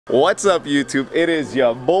What's up, YouTube? It is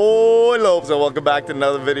your boy Lopes and welcome back to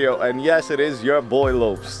another video. And yes, it is your boy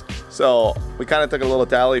Lopes. So we kind of took a little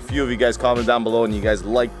tally. A few of you guys commented down below and you guys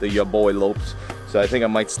liked the your boy Lopes, so I think I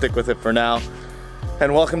might stick with it for now.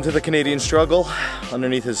 And welcome to the Canadian struggle.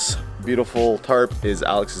 Underneath his beautiful tarp is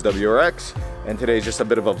Alex's WRX, and today is just a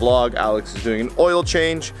bit of a vlog. Alex is doing an oil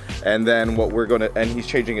change, and then he's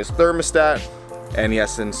changing his thermostat. And he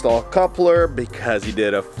has to install a coupler because he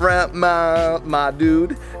did a front mount, my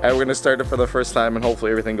dude. And we're gonna start it for the first time and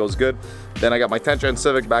hopefully everything goes good. Then I got my Tentra and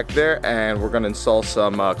Civic back there and we're gonna install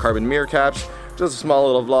some carbon mirror caps. Just a small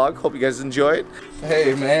little vlog. Hope you guys enjoy it.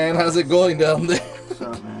 Hey man, how's it going down there? What's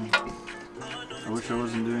up, man? I wish I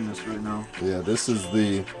wasn't doing this right now. Yeah, this is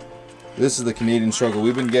the Canadian struggle.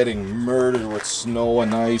 We've been getting murdered with snow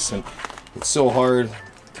and ice, and it's so hard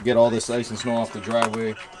to get all this ice and snow off the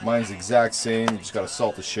driveway. Mine's the exact same. You just gotta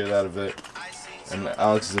salt the shit out of it. And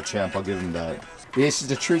Alex is a champ, I'll give him that. This is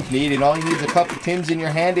the true Canadian. All you need is a couple of Tims in your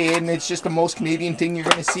hand, and it's just the most Canadian thing you're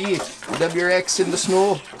gonna see. The WRX in the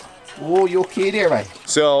snow. Oh, you okay there, man?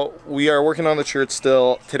 So we are working on the shirt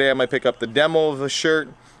still. Today I might pick up the demo of the shirt.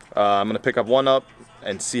 I'm gonna pick up one up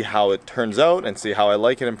and see how it turns out and see how I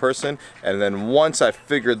like it in person, and then once I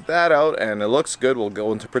figured that out and it looks good, we'll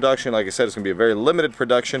go into production. Like I said, it's gonna be a very limited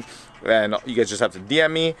production, and you guys just have to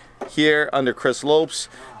DM me here under Chris Lopes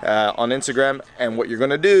on Instagram, and what you're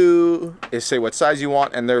gonna do is say what size you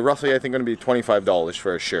want, and they're roughly, I think, gonna be $25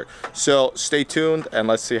 for a shirt. So stay tuned and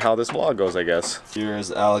let's see how this vlog goes, I guess.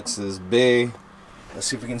 Here's Alex's bay. Let's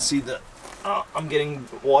see if we can see the I'm getting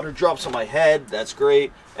water drops on my head. That's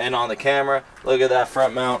great. And on the camera, look at that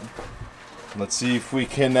front mount. Let's see if we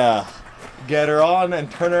can get her on and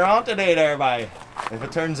turn her on today there, everybody. If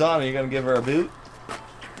it turns on, are you gonna give her a boot?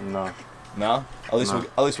 No. No? At least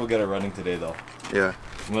we'll get her running today, though. Yeah.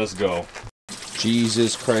 Let's go.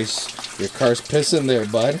 Jesus Christ, your car's pissing there,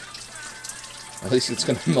 bud. At least it's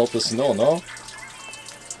gonna melt the snow, no?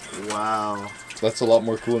 Wow. That's a lot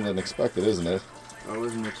more cool than expected, isn't it? I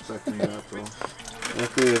wasn't expecting that, though.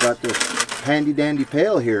 Luckily, I got this handy dandy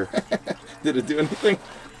pail here. Did it do anything?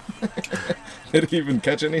 Did it even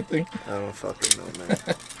catch anything? I don't fucking know, man.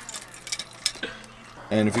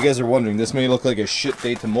 And if you guys are wondering, this may look like a shit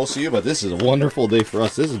day to most of you, but this is a wonderful day for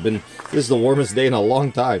us. This is the warmest day in a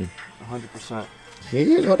long time. 100%. Here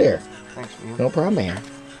you go there. Thanks, man. No problem, man.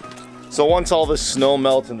 So once all this snow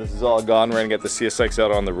melts and this is all gone, we're gonna get the CSX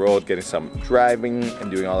out on the road, getting some driving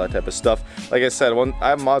and doing all that type of stuff. Like I said, I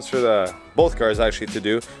have mods for both cars actually to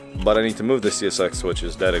do, but I need to move the CSX, which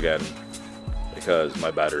is dead again because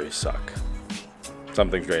my batteries suck.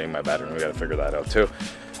 Something's draining my battery, and we gotta figure that out too.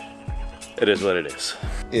 It is what it is.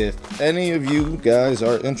 If any of you guys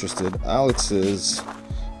are interested, Alex's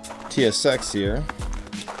TSX here,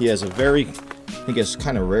 he has a very, I think it's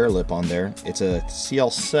kind of rare lip on there. It's a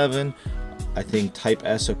CL7, I think Type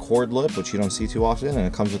S Accord lip, which you don't see too often, and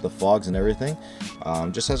it comes with the fogs and everything.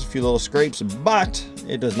 Just has a few little scrapes, but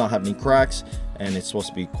it does not have any cracks, and it's supposed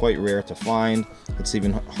to be quite rare to find. It's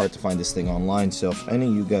even hard to find this thing online, so if any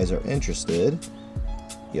of you guys are interested,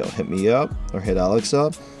 yo, hit me up or hit Alex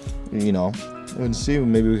up, you know, and see,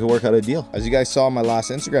 maybe we can work out a deal. As you guys saw in my last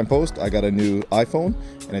Instagram post, I got a new iPhone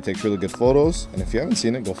and it takes really good photos, and if you haven't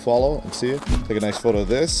seen it, go follow and see it. Take a nice photo of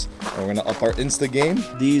this, and we're gonna up our Insta game.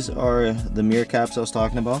 These are the mirror caps I was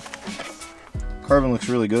talking about. Carbon looks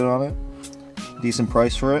really good on it. Decent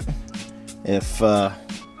price for it. If you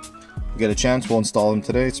get a chance, we'll install them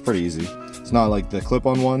today. It's pretty easy. It's not like the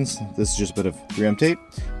clip-on ones. This is just a bit of 3M tape.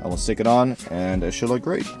 I will stick it on and it should look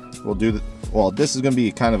great. We'll do well, this is gonna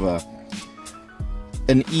be kind of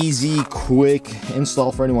an easy, quick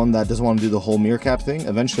install for anyone that doesn't want to do the whole mirror cap thing.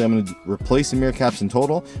 Eventually I'm going to replace the mirror caps in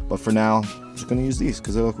total, but for now I'm just going to use these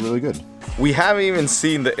because they look really good. We haven't even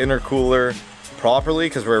seen the intercooler properly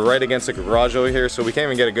because we're right against the garage over here, so we can't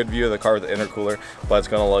even get a good view of the car with the intercooler, but it's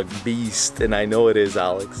going to look beast, and I know it is,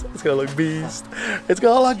 Alex. It's going to look beast. It's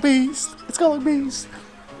going to look beast. It's going to look beast.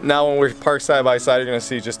 Now when we're parked side by side, you're going to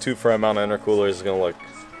see just two front mount intercoolers. It's going to look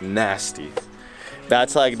nasty.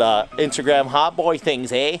 That's like the Instagram hot boy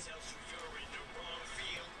things, eh?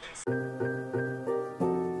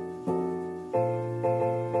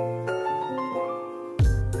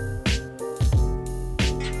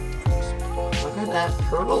 Look at that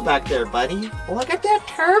turbo back there, buddy. Look at that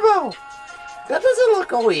turbo. That doesn't look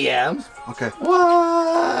OEM. Okay.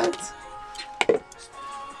 What?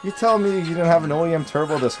 You telling me you didn't have an OEM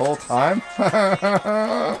turbo this whole time?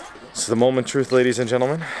 It's the moment of truth, ladies and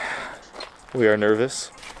gentlemen. We are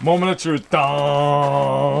nervous. Moment of truth.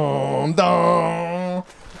 Dun, dun,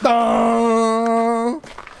 dun,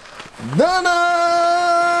 dun,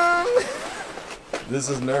 dun. This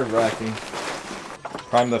is nerve-wracking.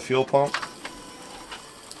 Prime the fuel pump.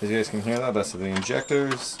 As you guys can hear that, that's the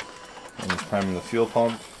injectors. And just priming the fuel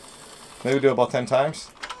pump. Maybe do it about 10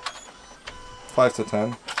 times. 5 to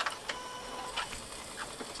 10.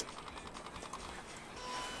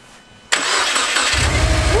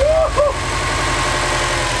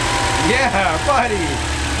 Yeah, buddy!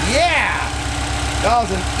 Yeah! That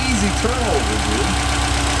was an easy turnover, dude.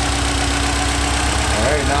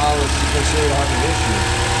 Alright, now let's just make sure we don't have any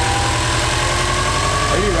issues.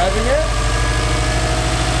 Are you revving it?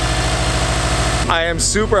 I am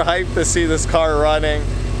super hyped to see this car running.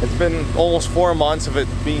 It's been almost 4 months of it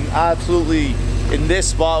being absolutely in this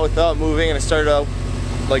spot without moving, and it started out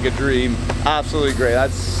like a dream. Absolutely great.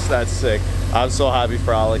 That's sick. I'm so happy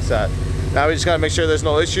for Alex. Now we just gotta make sure there's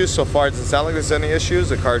no issues. So far it doesn't sound like there's any issues.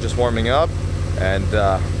 The car's just warming up. And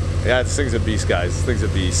yeah, this thing's a beast, guys. This thing's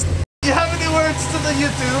a beast. Do you have any words to the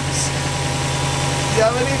YouTubes? Do you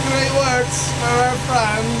have any great words for our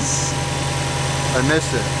friends? I miss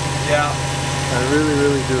it. Yeah. I really,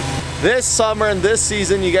 really do. This summer and this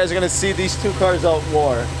season, you guys are gonna see these two cars out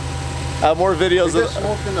more. More videos. There's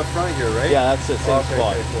smoke in the front here, right? Yeah, that's it. Same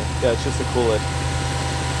spot. Okay, cool. Yeah, it's just to cool it.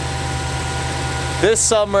 This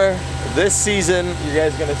summer, this season, you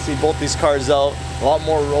guys are gonna see both these cars out. A lot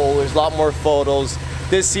more rollers, a lot more photos.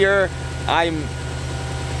 This year, I'm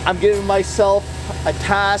giving myself a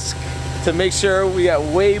task to make sure we get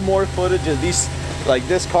way more footage of these, like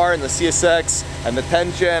this car and the CSX and the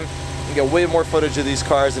 10 Gen. We get way more footage of these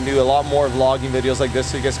cars and do a lot more vlogging videos like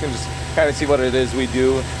this, so you guys can just kind of see what it is we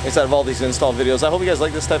do instead of all these install videos. I hope you guys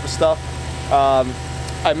like this type of stuff.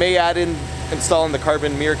 I may add in installing the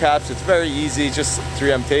carbon mirror caps. It's very easy, just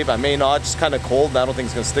 3M tape. I may not, just kind of cold, and I don't think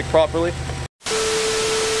it's gonna stick properly.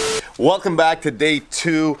 Welcome back to day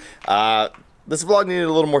 2. This vlog needed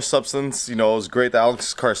a little more substance. You know, it was great that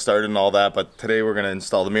Alex's car started and all that, but today we're gonna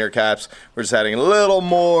install the mirror caps. We're just adding a little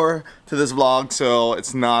more to this vlog, so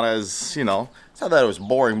it's not as, you know, it's not that it was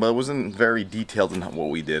boring, but it wasn't very detailed in what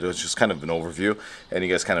we did. It was just kind of an overview, and you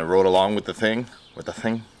guys kind of rode along with the thing,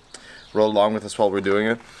 rode along with us while we're doing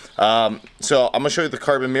it. So I'm gonna show you the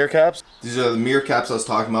carbon mirror caps. These are the mirror caps I was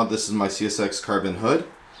talking about. This is my CSX carbon hood,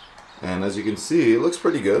 and as you can see, it looks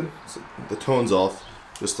pretty good. So the tone's off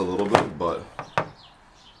just a little bit, but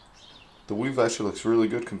the weave actually looks really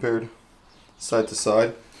good compared side to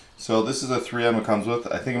side. So this is a 3M it comes with.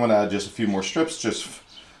 I think I'm gonna add just a few more strips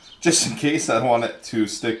just in case I don't want it to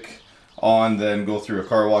stick on, then go through a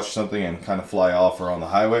car wash or something and kind of fly off or on the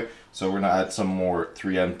highway. So we're gonna add some more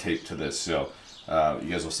 3M tape to this. So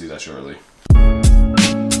you guys will see that shortly.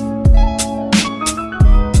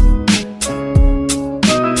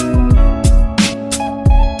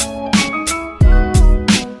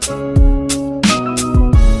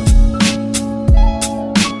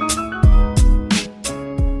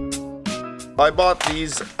 I bought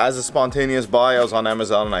these as a spontaneous buy. I was on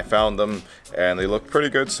Amazon and I found them and they look pretty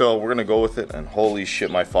good, so we're gonna go with it. And holy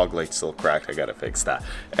shit, my fog light's still cracked. I gotta fix that.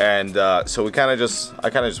 And so I kind of just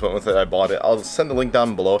went with it. I bought it. I'll send the link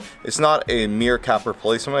down below. It's not a mirror cap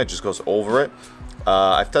replacement, it just goes over it.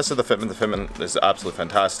 I've tested the fitment. The fitment is absolutely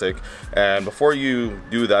fantastic. And before you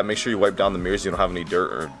do that, make sure you wipe down the mirrors. You don't have any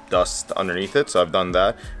dirt or dust underneath it. So I've done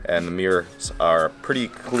that, and the mirrors are pretty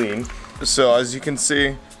clean. So as you can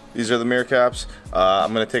see, these are the mirror caps.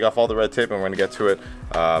 I'm going to take off all the red tape and we're going to get to it.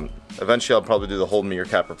 Eventually I'll probably do the whole mirror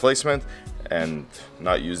cap replacement and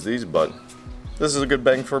not use these, but this is a good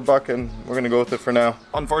bang for a buck and we're going to go with it for now.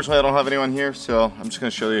 Unfortunately I don't have anyone here, so I'm just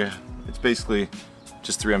going to show you. It's basically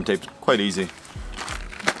just 3M tape, quite easy.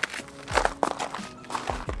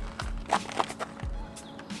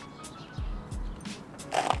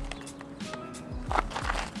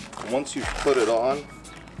 Once you've put it on,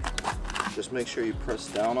 just make sure you press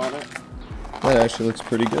down on it. That actually looks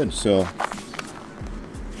pretty good. So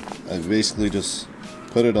I basically just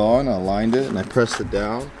put it on, I aligned it, and I pressed it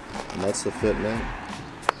down, and that's the fitment.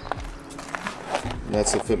 And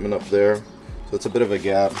that's the fitment up there. So it's a bit of a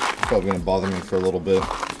gap. It's probably going to bother me for a little bit.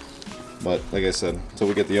 But like I said, until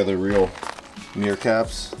we get the other real mirror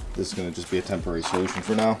caps, this is going to just be a temporary solution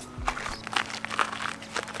for now.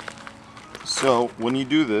 So when you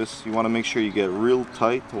do this, you want to make sure you get real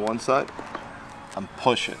tight to one side and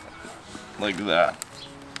push it like that.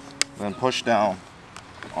 Then push down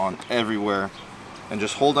on everywhere and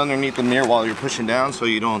just hold underneath the mirror while you're pushing down so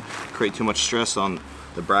you don't create too much stress on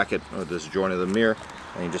the bracket or this joint of the mirror.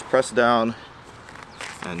 And you just press down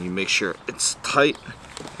and you make sure it's tight,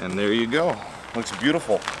 and there you go. Looks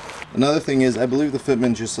beautiful. Another thing is, I believe the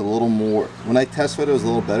fitment just a little more, when I test fit it was a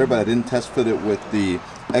little better, but I didn't test fit it with the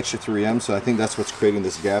extra 3M, so I think that's what's creating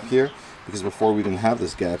this gap here, because before we didn't have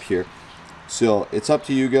this gap here. So it's up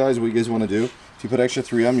to you guys what you guys want to do. If you put extra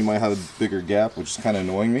 3M, you might have a bigger gap, which is kind of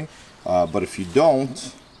annoying me. But if you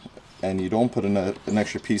don't, and you don't put an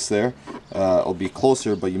extra piece there, it'll be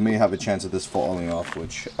closer, but you may have a chance of this falling off,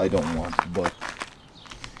 which I don't want. But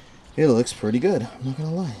it looks pretty good, I'm not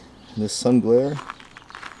gonna lie. This sun glare,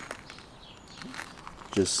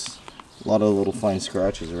 just a lot of little fine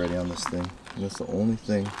scratches already on this thing. And that's the only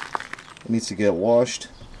thing. It needs to get washed,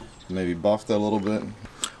 maybe buffed a little bit.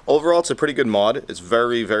 Overall, it's a pretty good mod. It's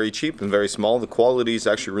very, very cheap and very small. The quality is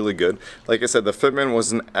actually really good. Like I said, the fitment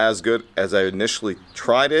wasn't as good as I initially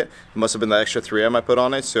tried it. It must have been the extra 3M I put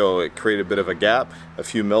on it, so it created a bit of a gap, a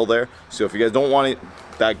few mil there. So if you guys don't want it,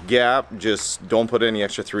 that gap, just don't put any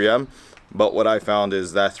extra 3M. But what I found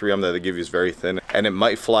is that 3M that they give you is very thin and it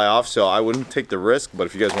might fly off, so I wouldn't take the risk. But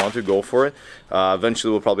if you guys want to, go for it.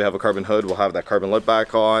 Eventually we'll probably have a carbon hood, we'll have that carbon lip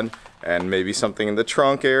back on, and maybe something in the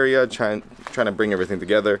trunk area, trying to bring everything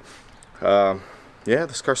together. Yeah,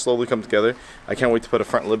 this car slowly comes together. I can't wait to put a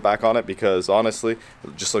front lid back on it because honestly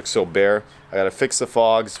it just looks so bare. I gotta fix the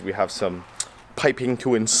fogs. We have some piping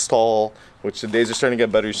to install, which the days are starting to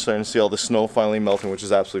get better. You're starting to see all the snow finally melting, which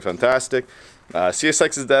is absolutely fantastic.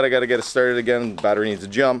 CSX is dead. I gotta get it started again. The battery needs to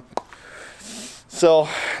jump. So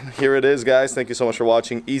here it is, guys. Thank you so much for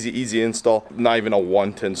watching. Easy install. Not even a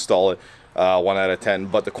 1 to install it. 1 out of 10.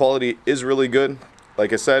 But the quality is really good.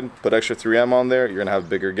 Like I said, put extra 3M on there, you're gonna have a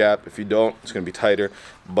bigger gap. If you don't, it's gonna be tighter,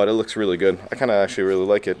 but it looks really good. I kind of actually really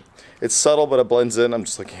like it. It's subtle, but it blends in. I'm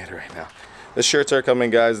just looking at it right now. The shirts are coming,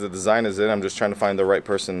 guys. The design is in. I'm just trying to find the right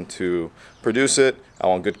person to produce it. I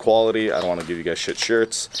want good quality. I don't want to give you guys shit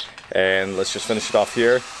shirts. And let's just finish it off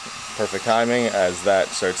here. Perfect timing as that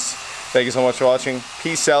starts. Thank you so much for watching.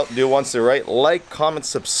 Peace out. Do once the right. Like, comment,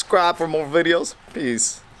 subscribe for more videos.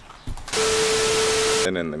 Peace.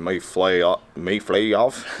 And then it may flay off.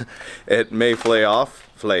 It may flay off.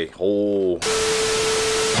 Flay. Oh.